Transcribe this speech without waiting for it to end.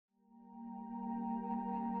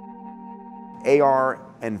AR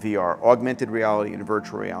and VR, augmented reality and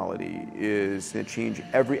virtual reality, is going to change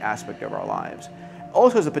every aspect of our lives.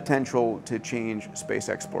 Also has a potential to change space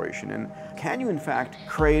exploration. And can you in fact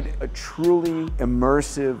create a truly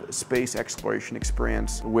immersive space exploration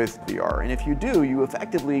experience with VR? And if you do, you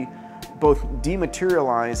effectively both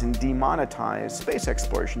dematerialize and demonetize space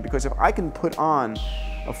exploration, because if I can put on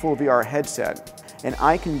a full VR headset and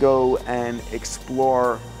I can go and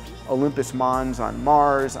explore Olympus Mons on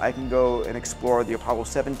Mars, I can go and explore the Apollo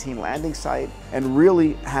 17 landing site and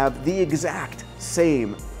really have the exact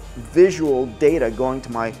same visual data going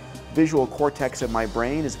to my visual cortex of my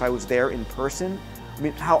brain as if I was there in person. I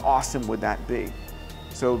mean, how awesome would that be?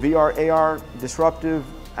 So VR, AR, disruptive,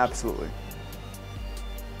 absolutely.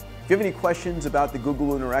 If you have any questions about the Google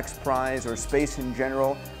Lunar XPRIZE or space in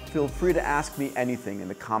general, feel free to ask me anything in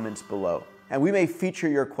the comments below, and we may feature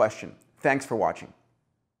your question. Thanks for watching.